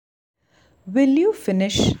Will you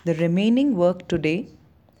finish the remaining work today?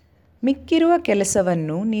 ಮಿಕ್ಕಿರುವ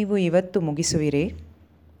ಕೆಲಸವನ್ನು ನೀವು ಇವತ್ತು ಮುಗಿಸುವಿರೇ?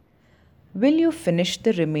 Will you finish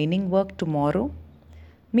the remaining work tomorrow?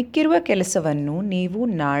 ಮಿಕ್ಕಿರುವ ಕೆಲಸವನ್ನು ನೀವು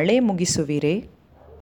ನಾಳೆ ಮುಗಿಸುವಿರೇ?